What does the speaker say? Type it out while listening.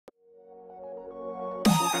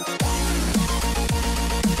Hey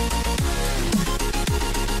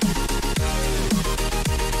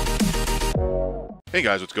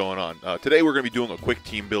guys, what's going on? Today we're going to be doing a quick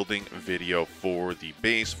team building video for the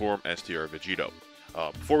base form STR Vegito.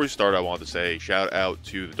 Before we start, I wanted to say shout out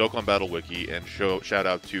to the Dokkan Battle wiki and shout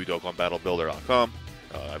out to DokkanBattleBuilder.com.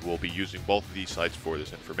 I will be using both of these sites for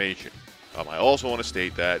this information. I also want to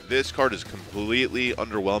state that this card is completely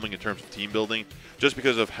underwhelming in terms of team building, just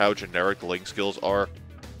because of how generic the link skills are.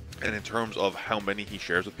 And in terms of how many he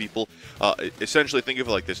shares with people, essentially think of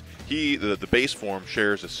it like this. The base form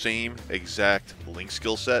shares the same exact link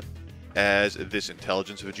skill set as this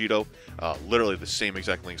Intelligence Vegito, literally the same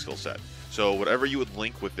exact link skill set. So whatever you would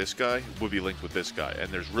link with this guy would be linked with this guy,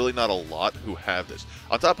 and there's really not a lot who have this.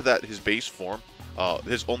 On top of that, his base form,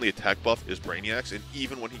 his only attack buff is Brainiacs, and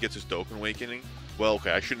even when he gets his Dokkan Awakening, well,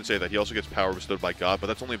 okay, I shouldn't say that. He also gets Power Bestowed by God, but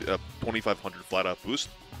that's only a 2,500 flat-out boost.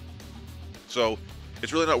 So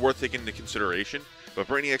it's really not worth taking into consideration, but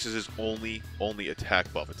Brainiacs is his only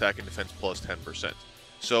attack buff, attack and defense plus 10%.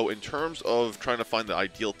 So in terms of trying to find the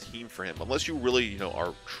ideal team for him, unless you really,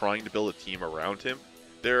 are trying to build a team around him,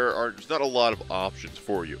 there's not a lot of options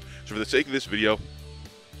for you. So for the sake of this video,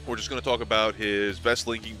 we're just going to talk about his best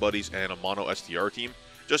linking buddies and a mono STR team.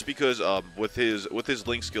 Just because with his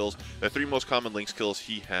link skills, the three most common link skills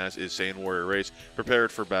he has is Saiyan Warrior Race, Prepared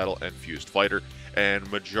for Battle, and Fused Fighter. And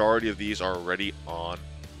majority of these are already on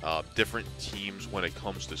different teams when it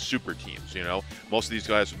comes to super teams. Most of these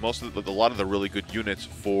guys, a lot of the really good units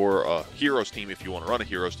for a Heroes team, if you want to run a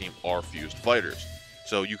Heroes team, are Fused Fighters.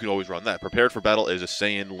 So you can always run that. Prepared for Battle is a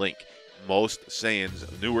Saiyan link. Most Saiyans,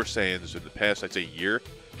 newer Saiyans in the past, I'd say year,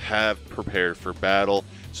 have Prepared for Battle.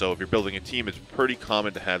 So if you're building a team, it's pretty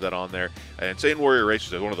common to have that on there. And Saiyan Warrior Race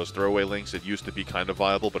is one of those throwaway links. It used to be kind of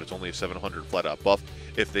viable, but it's only a 700 flat-out buff.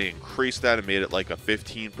 If they increased that and made it like a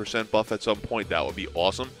 15% buff at some point, that would be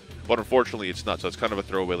awesome. But unfortunately, it's not, so it's kind of a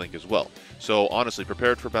throwaway link as well. So honestly,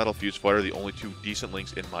 Prepared for Battle, Fused Fighter are the only two decent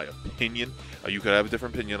links in my opinion. You could have a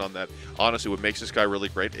different opinion on that. Honestly, what makes this guy really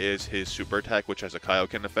great is his super attack, which has a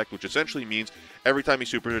Kaioken effect, which essentially means every time he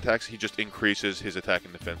super attacks, he just increases his attack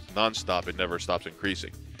and defense non-stop. It never stops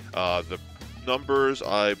increasing. The numbers,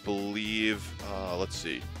 I believe, let's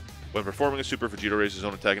see. When performing a Super, Vegito raises his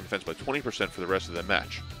own attack and defense by 20% for the rest of the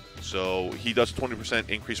match. So he does a 20%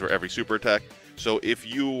 increase for every super attack. So if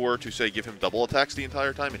you were to, say, give him double attacks the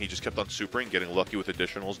entire time and he just kept on supering, getting lucky with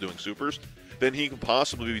additionals doing supers, then he could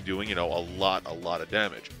possibly be doing, a lot of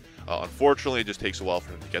damage. Unfortunately, it just takes a while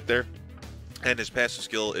for him to get there. And his passive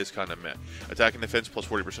skill is kind of meh. Attack and defense plus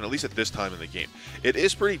 40%, at least at this time in the game. It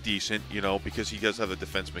is pretty decent, because he does have a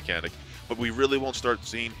defense mechanic, but we really won't start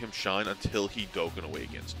seeing him shine until he Dokkan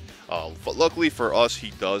Awakens. Luckily for us,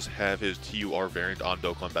 he does have his TUR variant on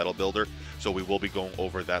Dokkan Battle Builder, so we will be going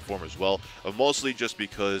over that form as well. Mostly just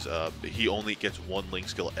because he only gets one link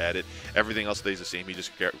skill added. Everything else stays the same. He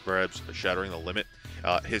just grabs Shattering the Limit.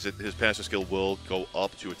 His passive skill will go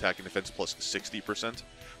up to attack and defense plus 60%,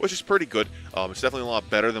 which is pretty good. It's definitely a lot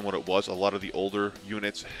better than what it was. A lot of the older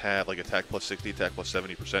units had like attack plus 60, attack plus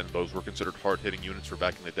 70%, and those were considered hard-hitting units for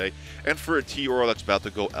back in the day. And for a TUR that's about to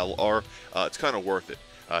go LR, it's kind of worth it.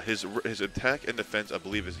 His attack and defense, I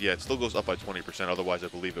believe, it still goes up by 20%. Otherwise, I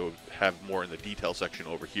believe it would have more in the detail section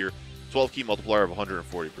over here. 12 key multiplier of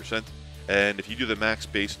 140%. And if you do the max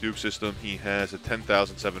base Duke system, he has a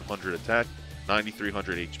 10,700 attack,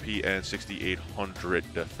 9,300 HP, and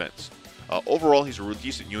 6,800 defense. Overall, he's a really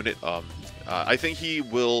decent unit. I think he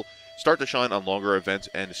will start to shine on longer events,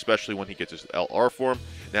 and especially when he gets his LR form.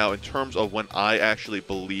 Now, in terms of when I actually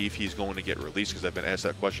believe he's going to get released, because I've been asked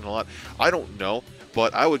that question a lot, I don't know,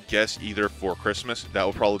 but I would guess either for Christmas. That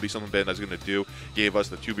would probably be something Bandai's going to do. Gave us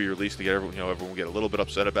the to be released to get everyone, everyone get a little bit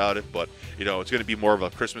upset about it, but it's going to be more of a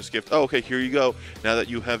Christmas gift. Oh, okay, here you go. Now that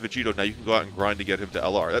you have Vegito, now you can go out and grind to get him to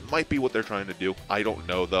LR. That might be what they're trying to do. I don't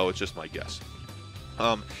know though. It's just my guess.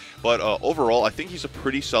 But overall, I think he's a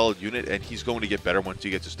pretty solid unit, and he's going to get better once he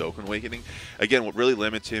gets his Dokkan Awakening. Again, what really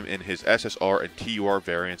limits him in his SSR and TUR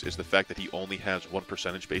variants is the fact that he only has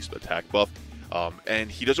 1% based attack buff. And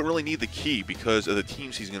he doesn't really need the key because of the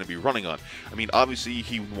teams he's going to be running on. I mean, obviously,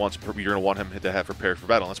 you're going to want him to have Prepared for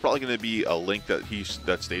Battle. And that's probably going to be a link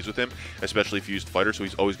that stays with him, especially if Fused Fighter, so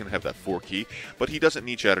he's always going to have that 4 key. But he doesn't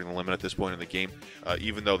need Shattering the Limit at this point in the game,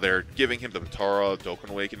 even though they're giving him the Tara Dokkan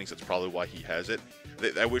Awakenings. That's probably why he has it.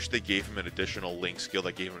 I wish they gave him an additional link skill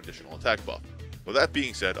that gave him an additional attack buff. With that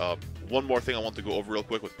being said, one more thing I want to go over real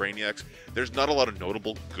quick with Brainiacs. There's not a lot of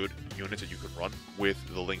notable good units that you can run with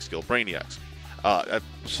the link skill Brainiacs. At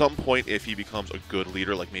some point, if he becomes a good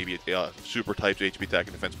leader, like maybe Super Type's HP attack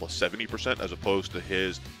and defense plus 70%, as opposed to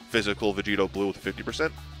his physical Vegito Blue with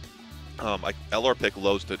 50%, LR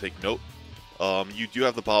Piccolos to take note. You do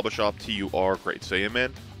have the Baba Shop TUR Great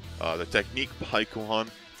Saiyaman, the Technique Paikuhan,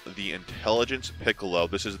 the Intelligence Piccolo.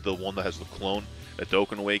 This is the one that has the clone that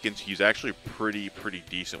Dokkan Awakens. He's actually pretty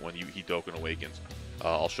decent when he Dokkan Awakens.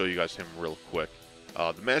 I'll show you guys him real quick.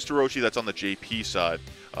 The Master Roshi, that's on the JP side.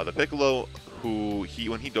 The Piccolo, when he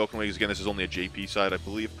Dokkan Awakens, again, this is only a JP side, I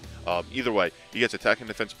believe. Either way, he gets attack and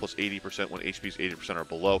defense plus 80% when HP is 80% or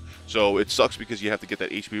below. So it sucks because you have to get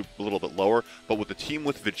that HP a little bit lower. But with the team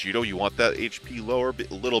with Vegito, you want that HP lower,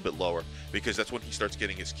 a little bit lower, because that's when he starts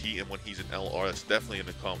getting his ki. And when he's an LR, that's definitely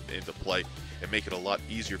going to come into play and make it a lot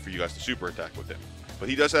easier for you guys to super attack with him. But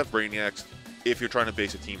he does have Brainiacs if you're trying to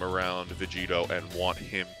base a team around Vegito and want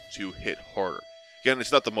him to hit harder. Again,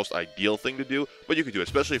 it's not the most ideal thing to do, but you can do it,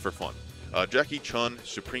 especially for fun. Jackie Chun,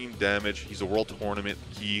 Supreme Damage. He's a World Tournament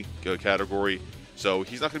key category, so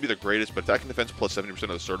he's not going to be the greatest, but attack and defense plus 70% of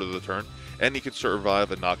the start of the turn, and he can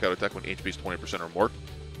survive a knockout attack when HP is 20% or more.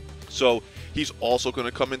 So he's also going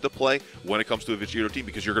to come into play when it comes to a Vegito team,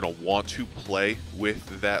 because you're going to want to play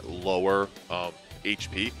with that lower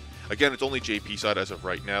HP. Again, it's only JP side as of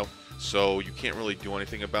right now, so you can't really do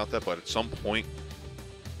anything about that, but at some point,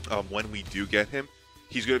 when we do get him,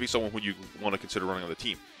 he's going to be someone who you want to consider running on the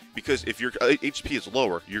team. Because if your HP is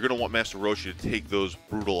lower, you're going to want Master Roshi to take those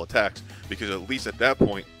brutal attacks, because at least at that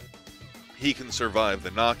point, he can survive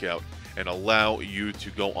the knockout and allow you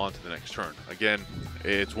to go on to the next turn. Again,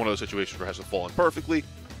 it's one of those situations where it hasn't fallen perfectly,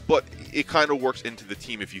 but it kind of works into the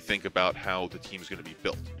team if you think about how the team is going to be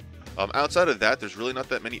built. Outside of that, there's really not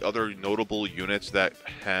that many other notable units that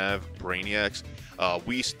have Brainiacs.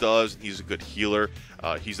 Whis does. He's a good healer.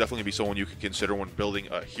 He's definitely going to be someone you can consider when building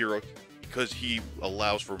a hero, because he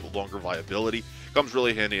allows for longer viability. Comes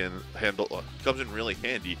really handy and comes in really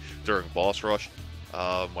handy during boss rush.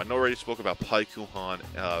 I know I already spoke about Paikuhan,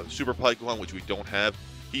 Super Paikuhan, which we don't have.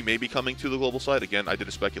 He may be coming to the global side. Again, I did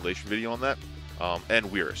a speculation video on that. And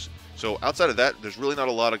Whis. So outside of that, there's really not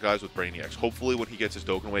a lot of guys with Brainiacs. Hopefully when he gets his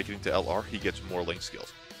Dokkan Awakening to LR, he gets more Link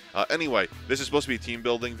skills. Anyway, this is supposed to be a team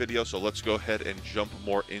building video, so let's go ahead and jump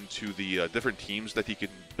more into the different teams that he can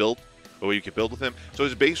build, or you can build with him. So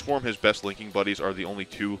his base form, his best linking buddies are the only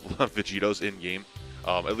two Vegitos in game,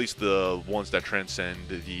 at least the ones that transcend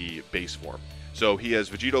the base form. So he has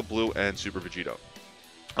Vegito Blue and Super Vegito.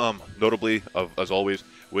 Notably, as always,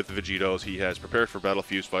 with the Vegitos, he has Prepared for Battle,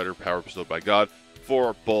 Fused Fighter, Power Bestowed by God.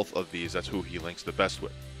 For both of these, that's who he links the best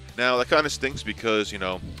with. Now, that kind of stinks because, you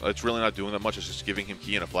know, it's really not doing that much. It's just giving him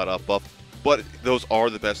ki and a flat-out buff. But those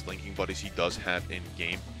are the best linking buddies he does have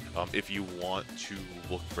in-game. If you want to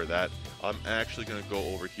look for that, I'm actually going to go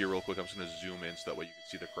over here real quick. I'm just going to zoom in so that way you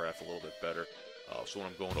can see the graph a little bit better. So when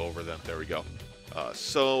I'm going over them, there we go.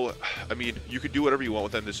 So, I mean, you could do whatever you want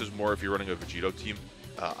with them. This is more if you're running a Vegito team.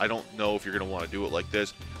 I don't know if you're going to want to do it like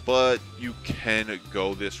this, but you can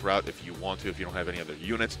go this route if you want to, if you don't have any other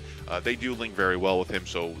units. They do link very well with him,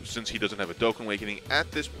 so since he doesn't have a Dokkan Awakening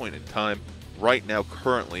at this point in time, right now,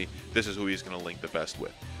 currently, this is who he's going to link the best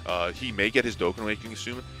with. He may get his Dokkan Awakening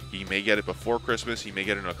soon. He may get it before Christmas. He may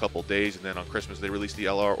get it in a couple days, and then on Christmas they release the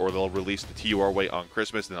LR, or they'll release the TUR way on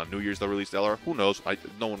Christmas, and then on New Year's they'll release the LR. Who knows?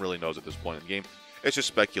 No one really knows at this point in the game. It's just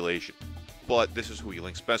speculation. But this is who he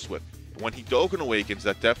links best with. When he Dokkan Awakens,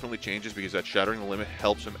 that definitely changes because that Shattering the Limit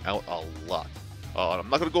helps him out a lot. I'm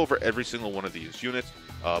not going to go over every single one of these units,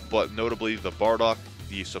 but notably the Bardock,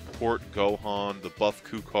 the Support Gohan, the Buff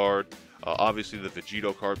Ku card, obviously the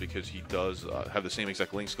Vegito card because he does have the same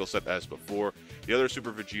exact link skill set as before. The other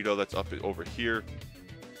Super Vegito that's up over here.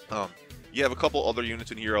 You have a couple other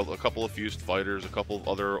units in here, a couple of Fused Fighters, a couple of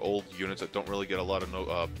other old units that don't really get a lot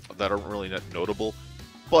of that aren't really notable,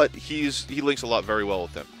 but he links a lot very well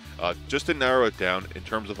with them. Just to narrow it down in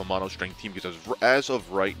terms of a mono strength team, because as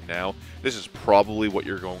of right now, this is probably what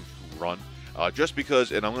you're going to run. Just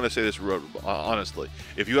because, and I'm going to say this honestly,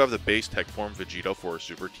 if you have the base tech form Vegito for a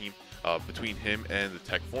super team, between him and the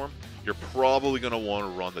tech form, you're probably going to want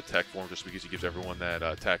to run the tech form just because he gives everyone that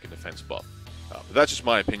attack and defense buff. But that's just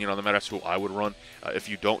my opinion on the matter. That's who I would run. If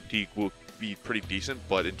you don't, he will be pretty decent,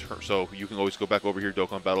 but so you can always go back over here,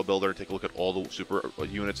 Dokkan Battle Builder, and take a look at all the super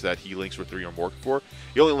units that he links for 3 or more for.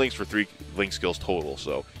 He only links for 3 link skills total,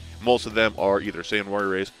 so most of them are either Saiyan Warrior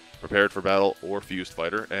Race, Prepared for Battle, or Fused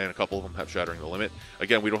Fighter, and a couple of them have Shattering the Limit.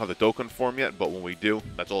 Again, we don't have the Dokkan form yet, but when we do,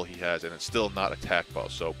 that's all he has, and it's still not attack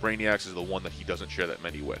buff, so Brainiacs is the one that he doesn't share that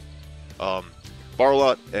many with.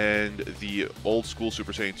 Barlot and the old school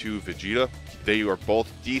Super Saiyan 2 Vegeta, they are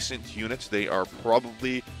both decent units. They are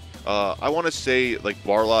probably, I want to say, like,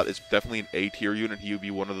 Barlot is definitely an A tier unit. He would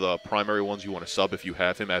be one of the primary ones you want to sub if you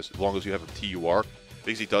have him, as long as you have a TUR.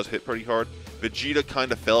 because he does hit pretty hard. Vegeta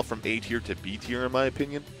kind of fell from A tier to B tier in my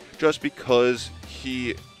opinion, just because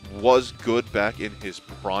he was good back in his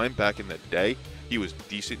prime, back in the day. He was a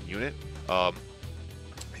decent unit.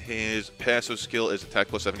 His passive skill is attack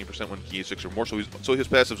plus 70% when he is 6 or more, so his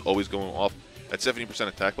passive is always going off. That 70%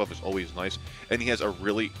 attack buff is always nice, and he has a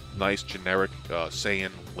really nice generic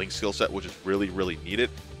Saiyan Link skill set, which is really, really needed.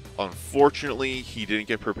 Unfortunately, he didn't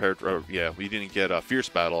get he didn't get Fierce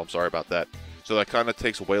Battle. I'm sorry about that. So that kind of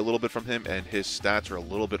takes away a little bit from him, and his stats are a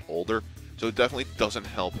little bit older, so it definitely doesn't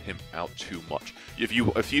help him out too much. If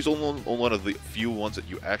he's only one of the few ones that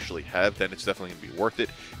you actually have, then it's definitely going to be worth it.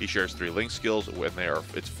 He shares 3 Link skills, and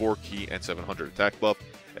it's 4 key and 700 attack buff.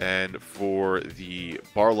 And for the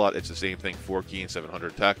Barlot, it's the same thing, 4 key and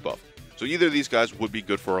 700 attack buff. So either of these guys would be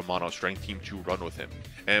good for a mono strength team to run with him.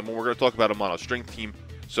 And when we're going to talk about a mono strength team,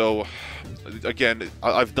 so again,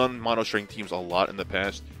 I've done mono strength teams a lot in the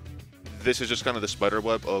past. This is just kind of the spider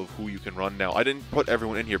web of who you can run now. I didn't put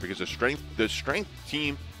everyone in here because the strength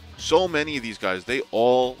team, so many of these guys, they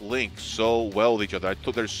all link so well with each other.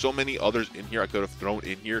 There's so many others in here I could have thrown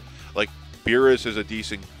in here. Like Beerus is a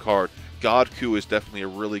decent card. Godku is definitely a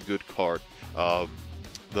really good card.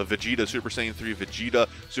 The Vegeta, Super Saiyan 3 Vegeta,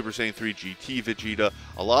 Super Saiyan 3 GT Vegeta.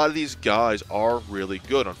 A lot of these guys are really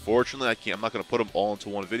good. Unfortunately, I'm not going to put them all into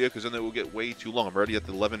one video because then they will get way too long. I'm already at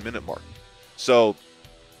the 11-minute mark. So,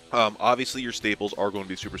 obviously, your staples are going to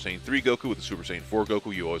be Super Saiyan 3 Goku with the Super Saiyan 4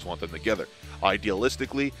 Goku. You always want them together.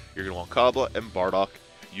 Idealistically, you're going to want Kabla and Bardock.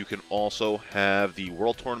 You can also have the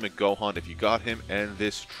World Tournament Gohan if you got him, and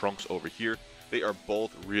this Trunks over here. They are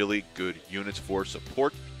both really good units for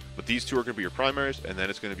support, but these two are going to be your primaries, and then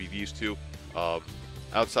it's going to be these two.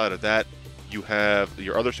 Outside of that, you have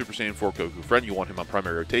your other Super Saiyan 4 Goku friend. You want him on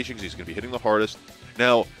primary rotation because he's going to be hitting the hardest.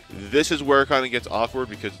 Now, this is where it kind of gets awkward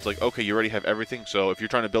because it's like, okay, you already have everything, so if you're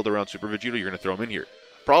trying to build around Super Vegito, you're going to throw him in here.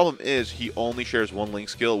 Problem is, he only shares 1 Link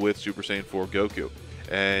skill with Super Saiyan 4 Goku,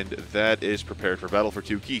 and that is Prepared for Battle for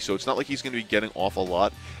 2 key, so it's not like he's going to be getting off a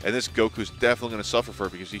lot, and this Goku's definitely going to suffer for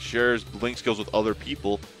it because he shares Link skills with other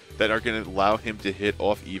people that are going to allow him to hit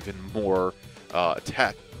off even more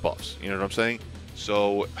attack buffs, you know what I'm saying?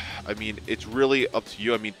 So, I mean, it's really up to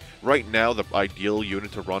you. I mean, right now, the ideal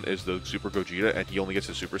unit to run is the Super Gogeta, and he only gets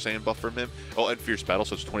a Super Saiyan buff from him. Oh, and Fierce Battle,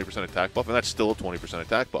 so it's 20% attack buff, and that's still a 20%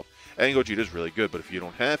 attack buff. And Gogeta's really good, but if you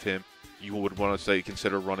don't have him, you would want to say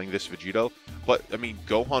consider running this Vegito. But, I mean,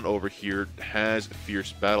 Gohan over here has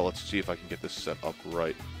Fierce Battle. Let's see if I can get this set up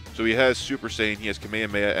right. So he has Super Saiyan, he has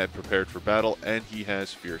Kamehameha and Prepared for Battle, and he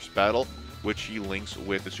has Fierce Battle, which he links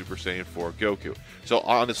with the Super Saiyan 4 Goku. So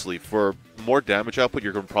honestly, for more damage output,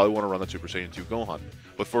 you're going to probably want to run the Super Saiyan 2 Gohan.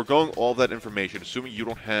 But for going all that information, assuming you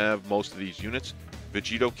don't have most of these units,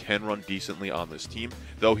 Vegito can run decently on this team,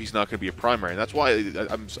 though he's not going to be a primary. And that's why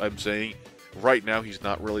I'm saying right now he's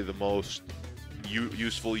not really the most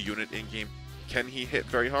useful unit in-game. Can he hit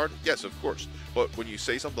very hard? Yes, of course. But when you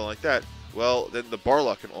say something like that, well, then the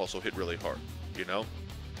Barlock can also hit really hard, you know?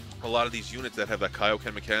 A lot of these units that have that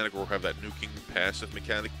Kaioken mechanic or have that nuking passive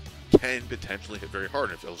mechanic can potentially hit very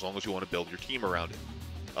hard as long as you want to build your team around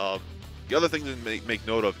it. The other thing to make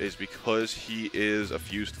note of is because he is a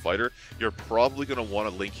fused fighter, you're probably going to want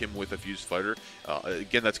to link him with a fused fighter.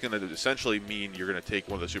 Again, that's going to essentially mean you're going to take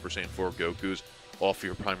one of the Super Saiyan 4 Gokus off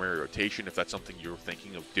your primary rotation if that's something you're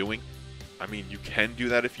thinking of doing. I mean, you can do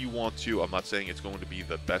that if you want to. I'm not saying it's going to be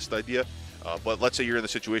the best idea, but let's say you're in the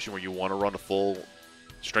situation where you want to run a full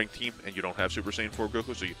strength team and you don't have Super Saiyan 4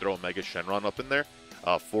 Goku, so you throw a Mega Shenron up in there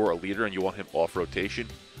for a leader and you want him off rotation.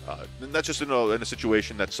 And that's just in a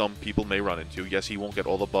situation that some people may run into. Yes, he won't get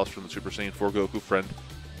all the buffs from the Super Saiyan 4 Goku friend,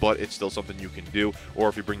 but it's still something you can do. Or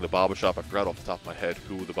if you bring the Baba Shop, I forgot off the top of my head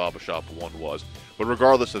who the Baba Shop one was. But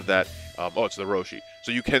regardless of that, oh, it's the Roshi.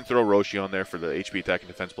 So you can throw Roshi on there for the HP attack and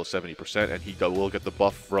defense plus 70%, and he will get the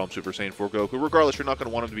buff from Super Saiyan 4 Goku. Regardless, you're not going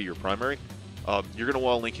to want him to be your primary. You're going to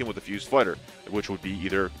want to link him with a fused fighter, which would be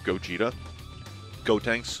either Gogeta,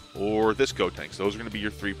 Gotenks, or this Gotenks. Those are going to be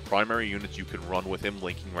your 3 primary units you can run with him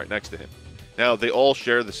linking right next to him. Now, they all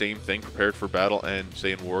share the same thing, Prepared for Battle and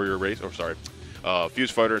Saiyan Warrior Race, or sorry,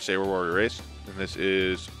 Fused Fighter and Saiyan Warrior Race. And this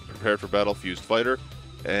is Prepared for Battle, Fused Fighter,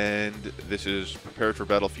 and this is Prepared for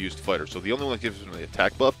Battle, Fused Fighter. So the only one that gives him the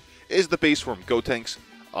attack buff is the base form Gotenks,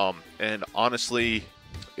 and honestly,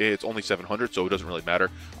 it's only 700, so it doesn't really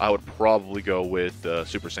matter. I would probably go with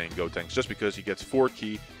Super Saiyan Gotenks just because he gets 4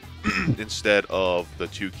 key instead of the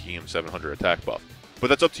 2 key and 700 attack buff. But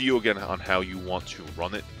that's up to you again on how you want to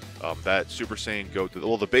run it. That Super Saiyan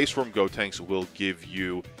the base form Gotenks will give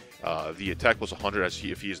you the attack plus 100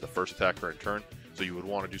 if he is the first attacker in turn. So you would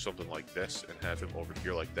want to do something like this and have him over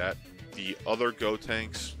here like that. The other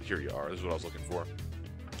Gotenks, here you are, this is what I was looking for.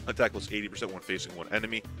 Attack plus 80% when facing one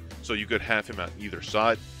enemy, so you could have him on either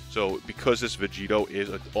side. So because this Vegito is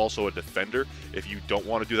also a defender, if you don't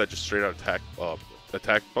want to do that just straight out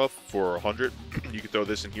attack buff for 100, you can throw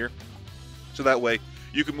this in here. So that way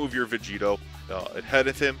you can move your Vegito ahead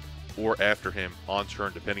of him or after him on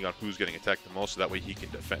turn, depending on who's getting attacked the most, so that way he can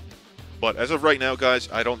defend. But as of right now, guys,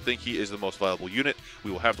 I don't think he is the most viable unit.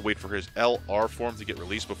 We will have to wait for his LR form to get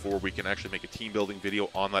released before we can actually make a team building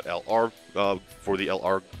video on that LR for the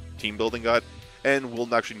LR team building guide. And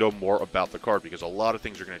we'll actually know more about the card, because a lot of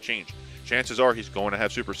things are going to change. Chances are he's going to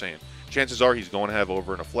have Super Saiyan. Chances are he's going to have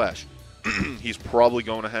Over in a Flash. He's probably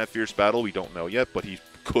going to have Fierce Battle. We don't know yet, but he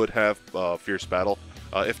could have Fierce Battle.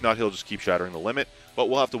 If not, he'll just keep shattering the limit. But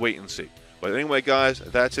we'll have to wait and see. But anyway, guys,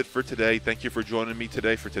 that's it for today. Thank you for joining me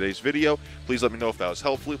today for today's video. Please let me know if that was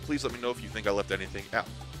helpful. Please let me know if you think I left anything out.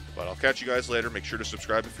 But I'll catch you guys later. Make sure to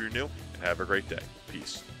subscribe if you're new, and have a great day.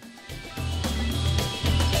 Peace.